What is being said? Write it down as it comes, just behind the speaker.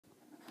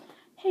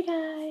Hey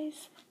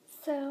guys!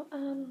 So,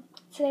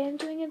 today I'm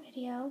doing a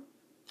video,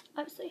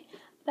 obviously,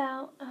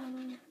 about,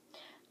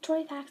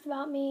 20 facts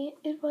about me.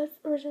 It was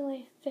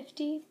originally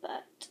 50,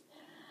 but,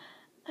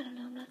 I don't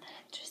know, I'm not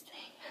that interesting,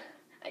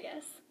 I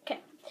guess. Okay,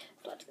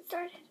 so let's get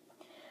started.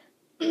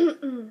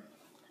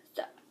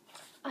 So,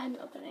 I'm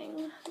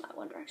opening my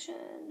One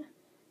Direction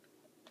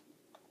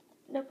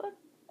notebook.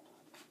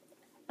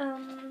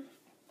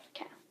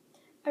 Okay,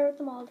 I wrote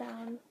them all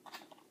down.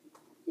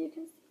 You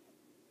can see.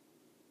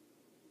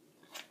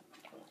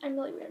 I'm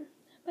really weird,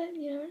 but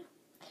you never know.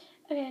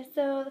 Okay,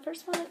 so the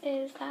first one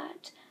is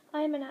that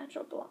I am a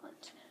natural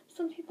blonde.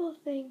 Some people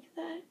think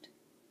that,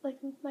 like,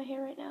 my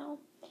hair right now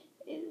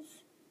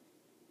is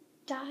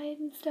dyed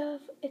and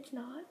stuff. It's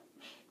not.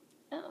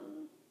 I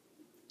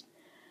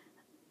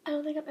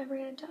don't think I'm ever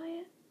going to dye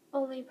it.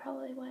 Only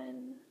probably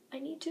when I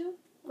need to.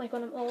 Like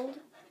when I'm old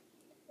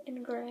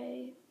and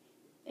gray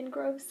and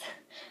gross.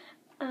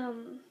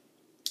 I'm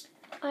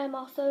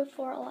also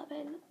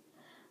 4'11".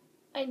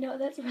 I know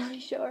that's really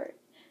short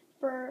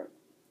for,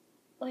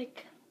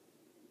 like,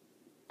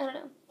 I don't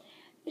know.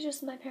 It's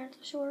just my parents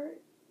were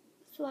short,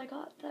 so I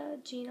got the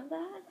gene of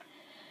that.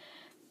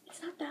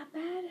 It's not that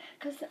bad,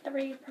 because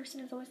every person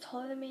is always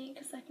taller than me,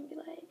 because I can be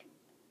like,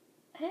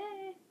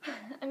 hey.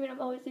 I mean, I'm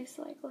always used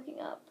to, like,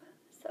 looking up,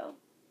 so,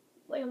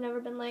 like, I've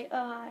never been like,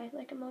 oh, hi.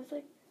 Like, I'm always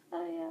like,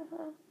 oh, yeah,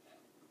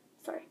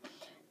 sorry.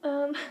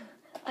 I'm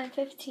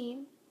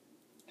 15.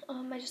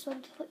 I just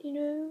wanted to let you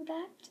know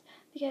that,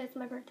 because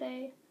my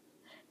birthday,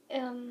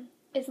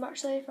 is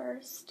March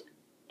 31st,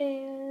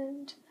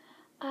 and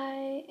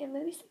I am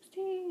maybe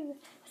 16.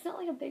 It's not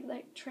like a big,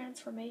 like,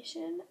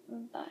 transformation,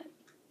 but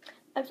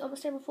I was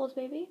almost April Fool's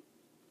baby.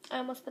 I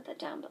almost put that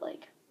down, but,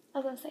 like, I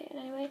was gonna say it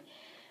anyway,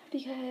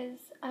 because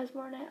I was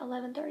born at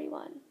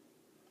 11:31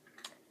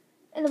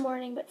 in the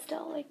morning, but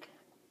still, like,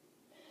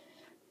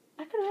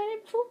 I could have had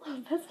April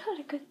Fool. That's not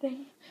a good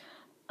thing.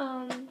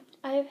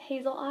 I have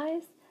hazel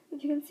eyes.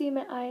 If you can see,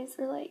 my eyes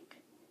are,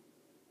 like,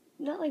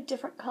 not, like,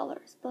 different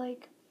colors, but,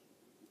 like,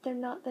 they're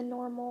not the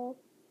normal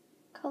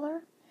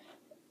color.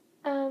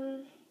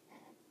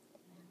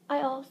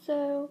 I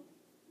also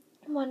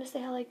wanted to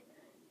say how, like,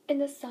 in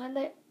the sun,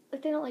 they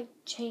don't, like,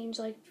 change,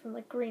 like, from,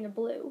 like, green to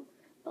blue,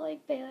 but,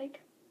 like, they,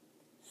 like,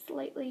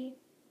 slightly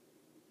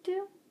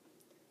do.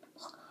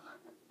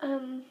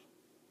 I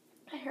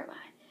hurt my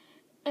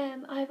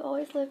eye. I've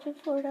always lived in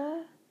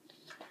Florida.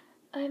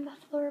 I'm a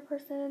Florida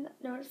person.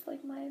 Notice,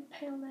 like, my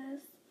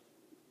paleness.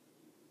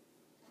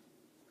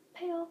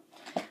 Pale.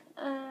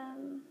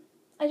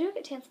 I do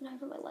get tan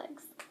sometimes on my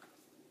legs,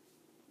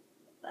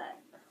 but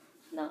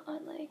not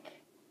on,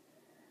 like,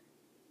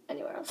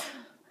 anywhere else.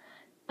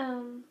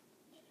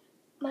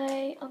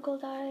 My uncle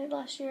died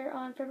last year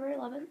on February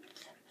 11th,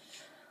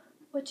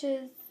 which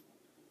is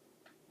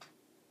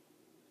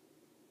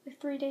like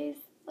 3 days,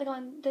 like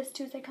on this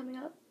Tuesday coming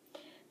up.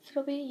 So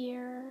it'll be a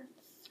year.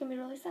 It's gonna be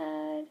really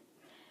sad.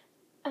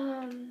 I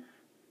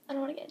don't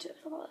want to get into it,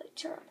 so I'll probably, like,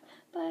 cheer up.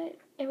 But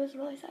it was a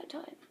really sad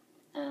time.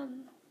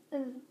 And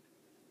the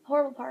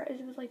horrible part is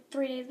it was like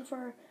 3 days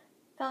before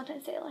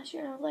Valentine's Day last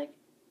year, and I was like,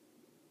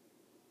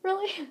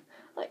 really?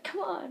 Like,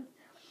 come on.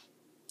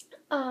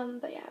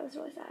 But yeah, it was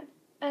really sad.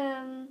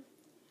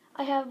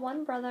 I have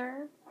one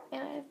brother,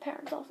 and I have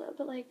parents also,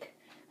 but, like,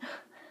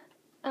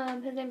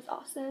 his name's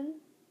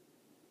Austin.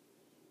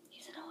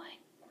 He's annoying.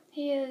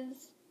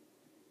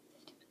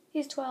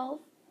 He's 12.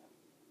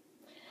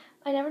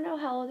 I never know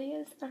how old he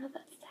is. I don't know if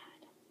that's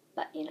sad,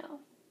 but, you know.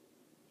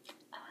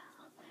 Oh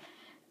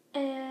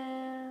well.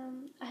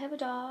 I have a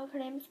dog. Her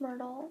name's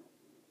Myrtle.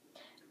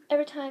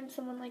 Every time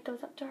someone, like,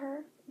 goes up to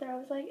her, they're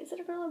always like, is it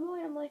a girl or a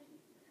boy? I'm like,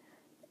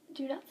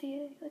 do you not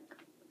see, like,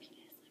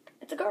 penis? Like,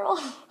 it's a girl.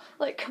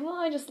 Like, come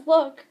on, just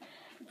look.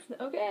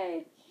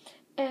 Okay.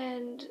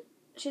 And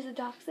she's a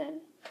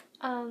dachshund.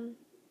 And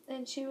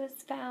she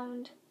was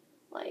found,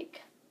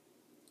 like,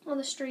 on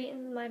the street,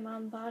 and my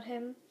mom bought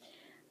him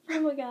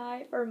from a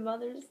guy for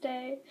Mother's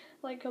Day,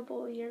 like, a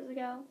couple of years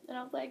ago. And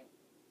I was like,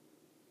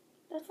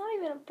 that's not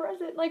even a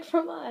present, like,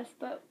 from us,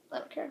 but I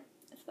don't care.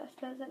 It's the best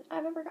present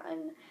I've ever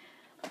gotten.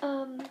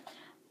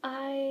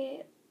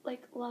 I,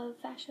 like, love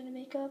fashion and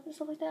makeup and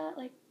stuff like that.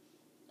 Like,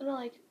 I'm not,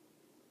 like,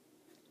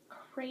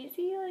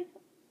 crazy, like,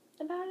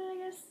 about it, I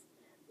guess,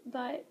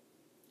 but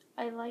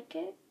I like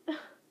it.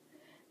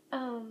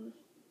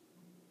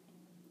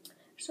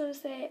 Just want to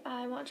say,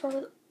 I want to work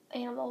with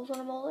animals when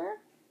I'm older.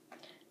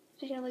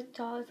 Speaking of, like,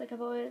 dogs, like,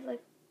 I've always,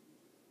 like,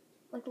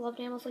 loved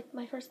animals. Like,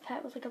 my first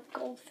pet was, like, a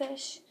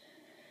goldfish.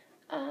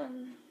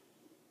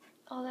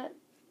 All that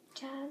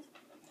jazz.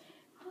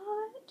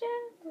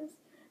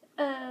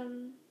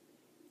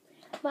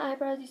 My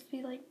eyebrows used to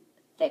be, like,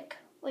 thick.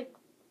 Like,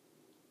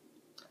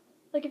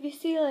 if you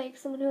see, like,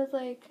 someone who was,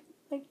 like,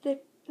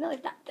 thick, not,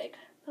 like, that thick,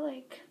 but,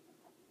 like,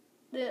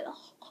 they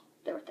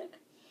were thick.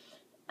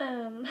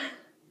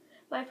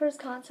 My first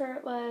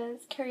concert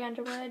was Carrie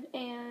Underwood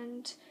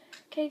and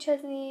Kenny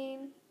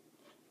Chesney,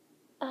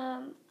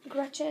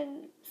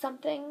 Gretchen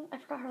something, I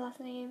forgot her last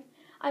name.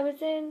 I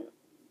was in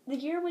the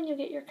year when you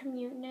get your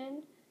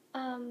communion,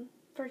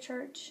 for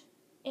church,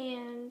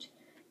 and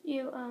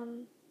you,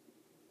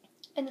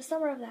 in the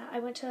summer of that, I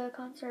went to a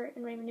concert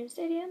in Raymond James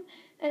Stadium,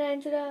 and I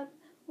ended up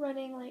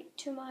running like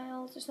 2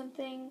 miles or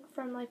something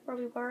from like where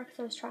we were because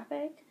there was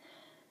traffic.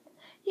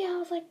 Yeah, I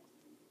was like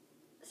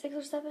 6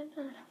 or 7, I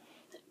don't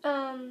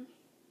know.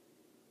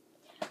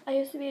 I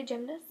used to be a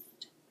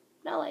gymnast,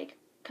 not like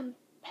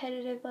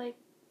competitive, like,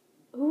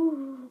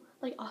 ooh,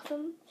 like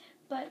awesome,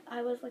 but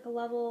I was like a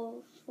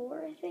level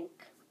 4, I think,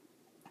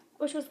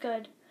 which was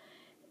good,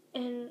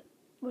 and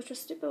which was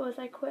stupid was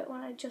I quit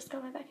when I just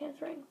got my backhand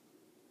ring,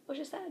 which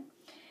is sad.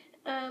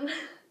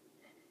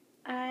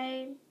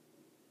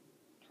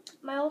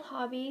 My old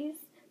hobbies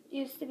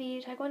used to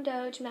be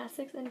taekwondo,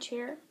 gymnastics, and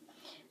cheer.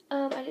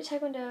 I did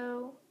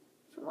taekwondo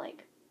from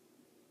like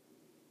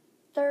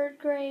 3rd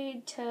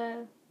grade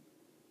to,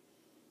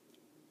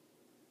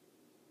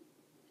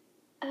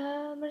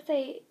 I'm going to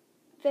say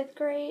 5th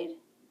grade.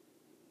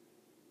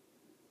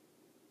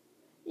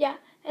 Yeah,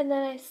 and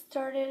then I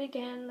started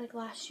again like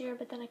last year,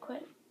 but then I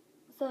quit.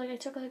 So like I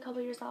took like a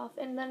couple years off,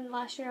 and then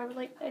last year I was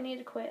like, I need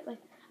to quit. Like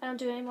I don't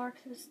do it anymore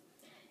because it was,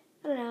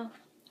 I don't know,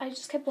 I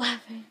just kept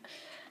laughing.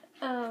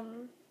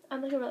 I'm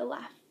like a really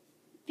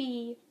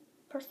laughy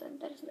person.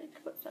 That doesn't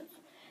make good sense.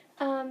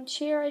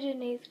 Cheer I did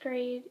in 8th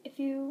grade. If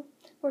you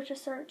were to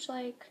search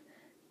like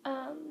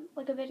a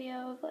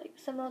video of like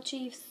Seminole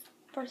Chiefs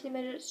varsity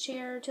midgets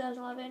cheer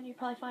 2011, you'd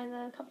probably find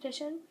the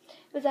competition.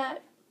 It was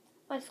at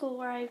my school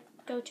where I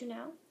go to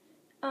now.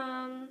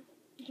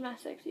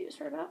 Gymnastics you just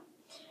heard about.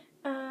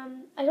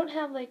 I don't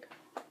have like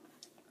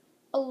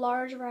a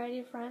large variety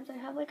of friends. I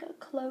have like a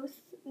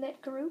close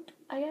knit group,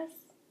 I guess.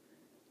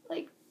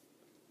 Like,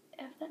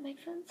 if that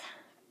makes sense.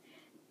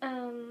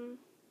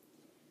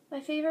 My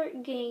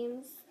favorite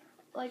games,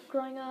 like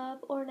growing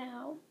up or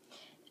now,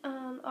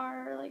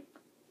 are like,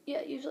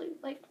 yeah, usually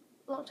like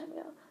a long time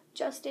ago.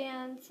 Just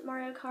Dance,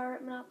 Mario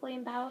Kart, Monopoly,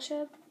 and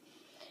Battleship.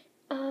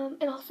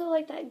 And also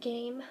like that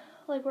game,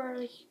 like where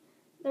like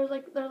there's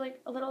like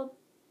a little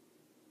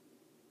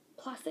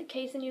plastic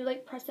case and you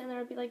like press it and there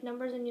would be like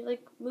numbers and you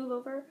like move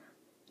over.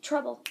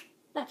 Trouble.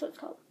 That's what it's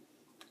called.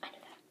 I know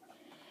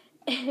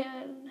that.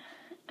 And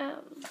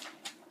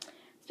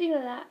speaking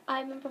of that,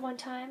 I remember one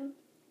time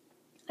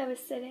I was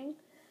sitting,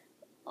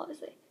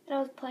 obviously, and I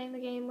was playing the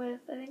game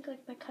with, I think,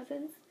 like my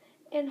cousins.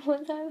 And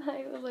one time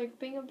I was like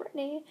being a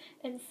Britney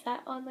and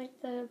sat on like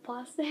the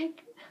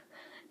plastic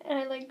and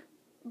I like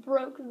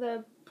broke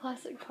the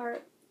plastic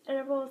part and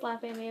everyone was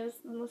laughing at me. It was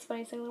the most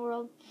funniest thing in the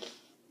world.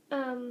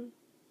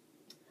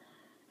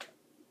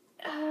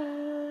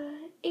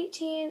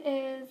 18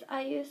 is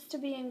I used to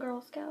be in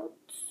Girl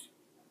Scouts.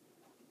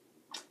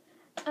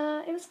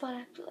 It was fun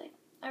actually.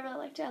 I really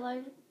liked it. I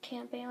love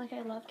camping. Like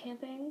I love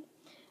camping.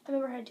 I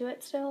remember how to do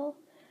it still.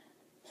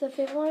 So if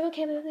you ever want to go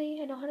camping with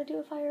me, I know how to do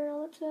a fire and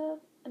all that stuff.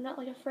 I'm not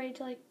like afraid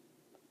to like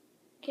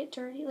get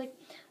dirty. Like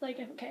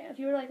okay, if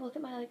you were to like look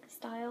at my like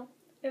style,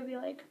 it would be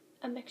like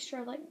a mixture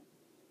of like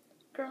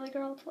girly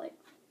girl to like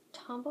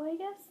tomboy, I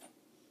guess.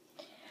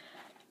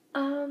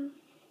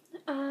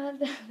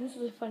 This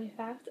is a funny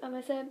fact.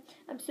 I said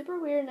I'm super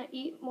weird and I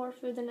eat more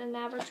food than an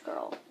average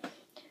girl.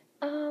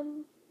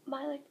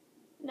 My like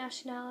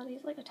nationality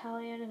is like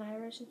Italian and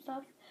Irish and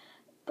stuff,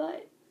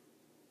 but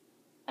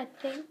I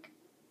think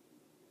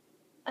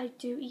I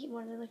do eat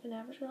more than like an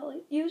average girl.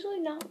 Like usually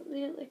not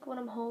really, like when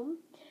I'm home,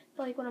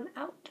 but like when I'm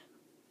out,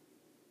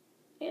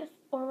 yes,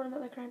 or when I'm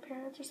at my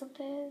grandparents or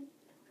something,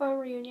 or on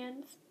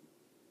reunions.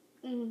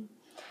 And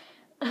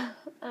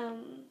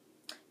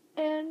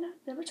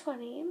number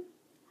 20.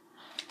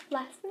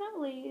 Last but not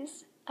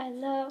least, I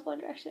love One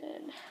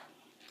Direction.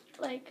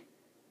 Like,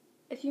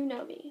 if you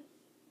know me,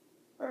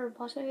 or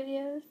watch my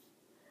videos,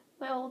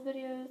 my old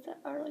videos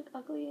that are, like,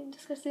 ugly and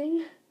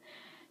disgusting,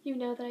 you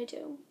know that I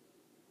do.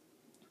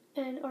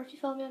 Or if you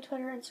follow me on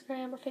Twitter,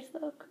 Instagram, or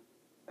Facebook,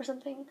 or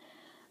something,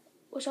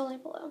 which I'll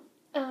link below.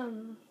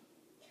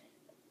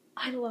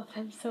 I love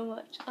them so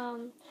much.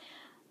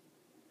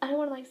 I don't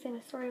want to, like, say my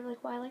story of,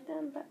 like, why I like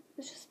them, but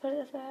let's just put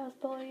it this way. I was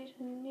bullied,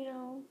 and, you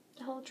know,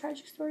 the whole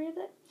tragic story of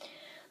it.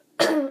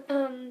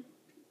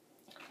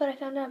 But I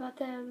found out about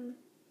them,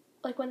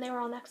 like, when they were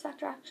on X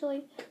Factor,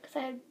 actually, because I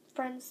had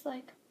friends,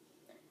 like,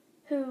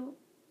 who,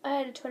 I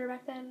had a Twitter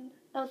back then,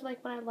 that was,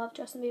 like, when I loved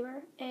Justin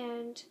Bieber,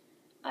 and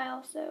I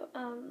also,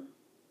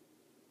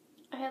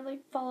 I had,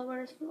 like,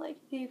 followers from, like,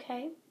 the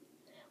UK,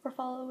 were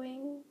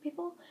following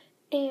people,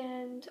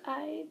 and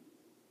I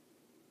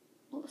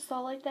saw,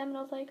 like, them, and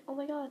I was like, oh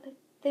my god,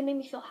 they made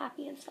me feel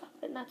happy and stuff,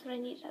 and that's what I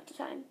needed at the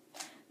time,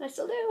 and I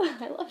still do.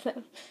 I love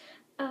them.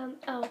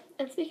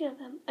 And speaking of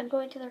them, I'm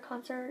going to their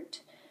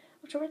concert,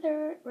 October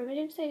 3rd, Raymond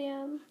James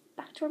Stadium,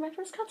 back to where my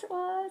first concert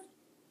was,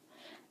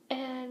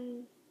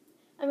 and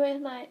I'm going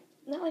with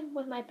not like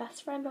with my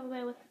best friend, but I'm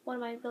going with one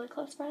of my really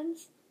close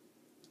friends,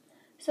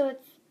 so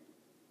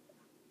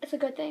it's a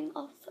good thing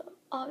also,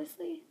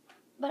 obviously,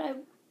 but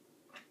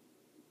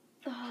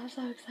I'm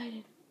so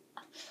excited.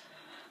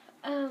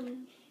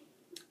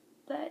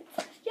 But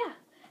yeah,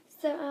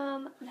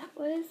 so that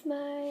was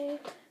my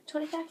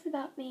 20 facts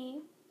about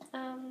me.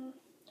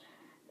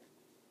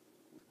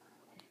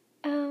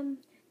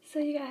 So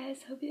you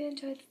guys, hope you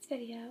enjoyed this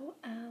video.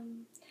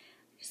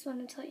 Just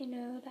wanted to let you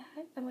know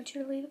that I want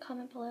you to leave a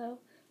comment below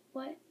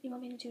what you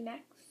want me to do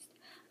next.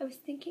 I was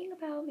thinking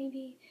about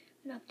maybe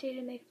an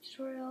updated makeup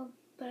tutorial,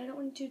 but I don't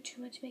want to do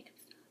too much makeup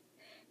stuff.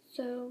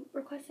 So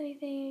request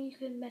anything, you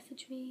can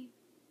message me,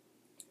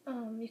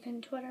 you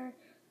can Twitter.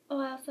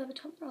 Oh, I also have a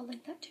Tumblr, I'll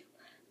link that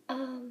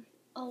too.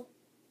 I'll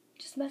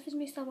just message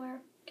me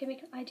somewhere, give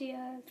me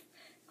ideas,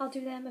 I'll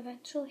do them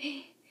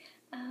eventually.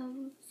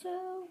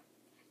 So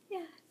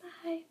yeah,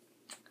 bye.